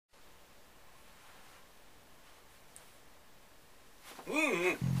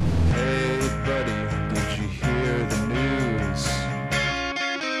Hey buddy, did you hear the news?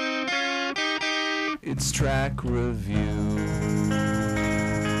 It's track reviews.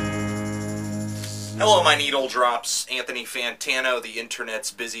 Hello, my needle drops. Anthony Fantano, the internet's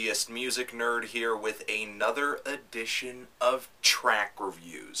busiest music nerd, here with another edition of Track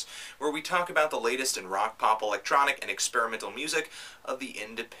Reviews, where we talk about the latest in rock, pop, electronic, and experimental music of the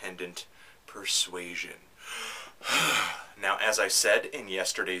independent persuasion. Now, as I said in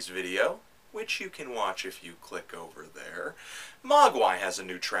yesterday's video, which you can watch if you click over there, Mogwai has a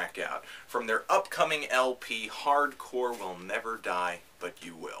new track out from their upcoming LP, Hardcore Will Never Die, But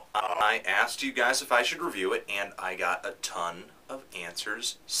You Will. I asked you guys if I should review it, and I got a ton of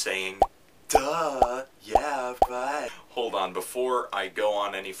answers saying, duh, yeah, but... Hold on, before I go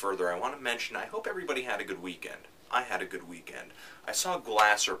on any further, I want to mention I hope everybody had a good weekend. I had a good weekend. I saw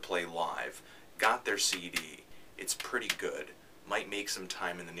Glasser play live, got their CD. It's pretty good. Might make some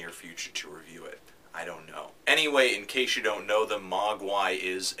time in the near future to review it. I don't know. Anyway, in case you don't know them, Mogwai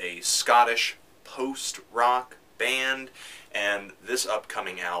is a Scottish post-rock band, and this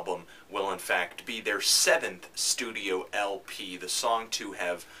upcoming album will in fact be their 7th studio LP. The song to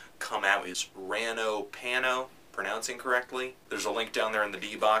have come out is Rano Pano, pronouncing correctly. There's a link down there in the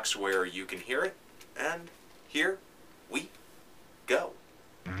D box where you can hear it, and here we go.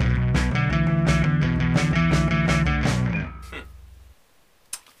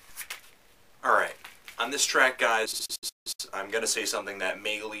 Alright, on this track, guys, I'm going to say something that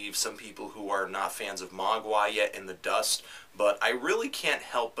may leave some people who are not fans of Mogwai yet in the dust, but I really can't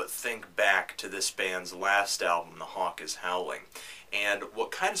help but think back to this band's last album, The Hawk is Howling. And what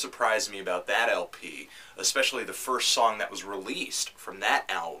kind of surprised me about that LP, especially the first song that was released from that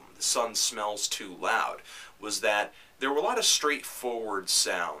album, The Sun Smells Too Loud, was that there were a lot of straightforward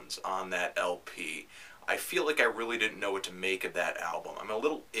sounds on that LP. I feel like I really didn't know what to make of that album. I'm a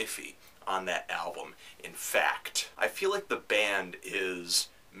little iffy on that album. In fact, I feel like the band is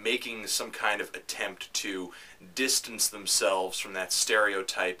making some kind of attempt to distance themselves from that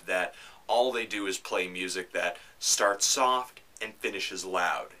stereotype that all they do is play music that starts soft and finishes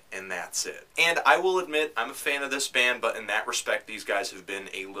loud, and that's it. And I will admit, I'm a fan of this band, but in that respect, these guys have been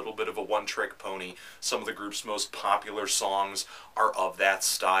a little bit of a one-trick pony. Some of the group's most popular songs are of that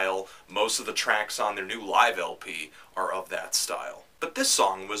style. Most of the tracks on their new live LP are of that style. But this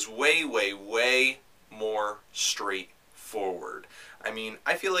song was way, way, way more straightforward. I mean,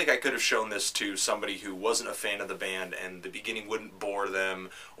 I feel like I could have shown this to somebody who wasn't a fan of the band and the beginning wouldn't bore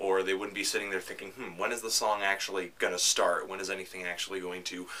them, or they wouldn't be sitting there thinking, when is the song actually going to start? When is anything actually going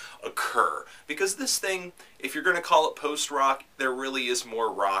to occur? Because this thing, if you're going to call it post-rock, there really is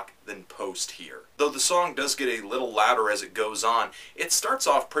more rock than post here. Though the song does get a little louder as it goes on, it starts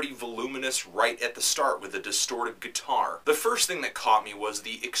off pretty voluminous right at the start with a distorted guitar. The first thing that caught me was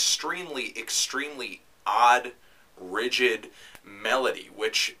the extremely, extremely odd, rigid melody,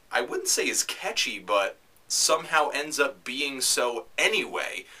 which I wouldn't say is catchy, but somehow ends up being so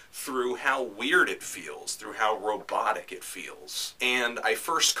anyway through how weird it feels, through how robotic it feels. And I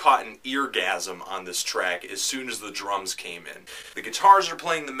first caught an eargasm on this track as soon as the drums came in. The guitars are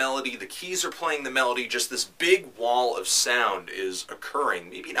playing the melody, the keys are playing the melody, just this big wall of sound is occurring.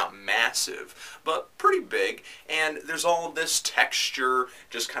 Maybe not massive, but pretty big, and there's all of this texture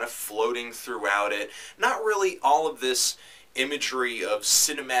just kind of floating throughout it. Not really all of this imagery of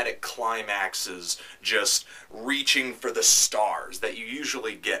cinematic climaxes just reaching for the stars that you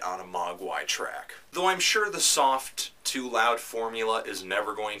usually get on a Mogwai track. Though I'm sure the soft, too loud formula is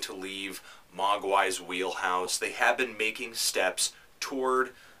never going to leave Mogwai's wheelhouse, they have been making steps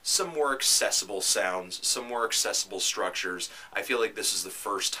toward some more accessible sounds, some more accessible structures. I feel like this is the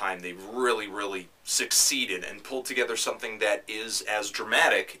first time they've really succeeded and pulled together something that is as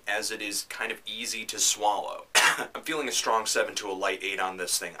dramatic as it is kind of easy to swallow. I'm feeling a strong 7 to a light 8 on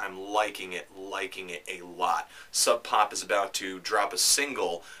this thing. I'm liking it a lot. Sub Pop is about to drop a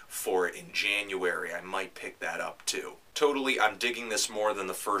single for it in January. I might pick that up too. Totally, I'm digging this more than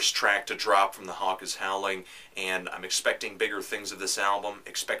the first track to drop from The Hawk is Howling, and I'm expecting bigger things of this album,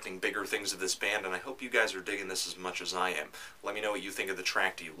 expecting bigger things of this band, and I hope you guys are digging this as much as I am. Let me know what you think of the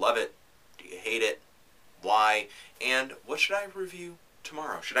track. Do you love it? Do you hate it? Why? And what should I review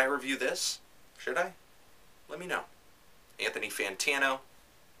tomorrow? Should I review this? Should I? Let me know. Anthony Fantano,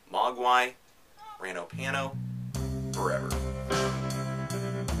 Mogwai, Rano Pano, forever.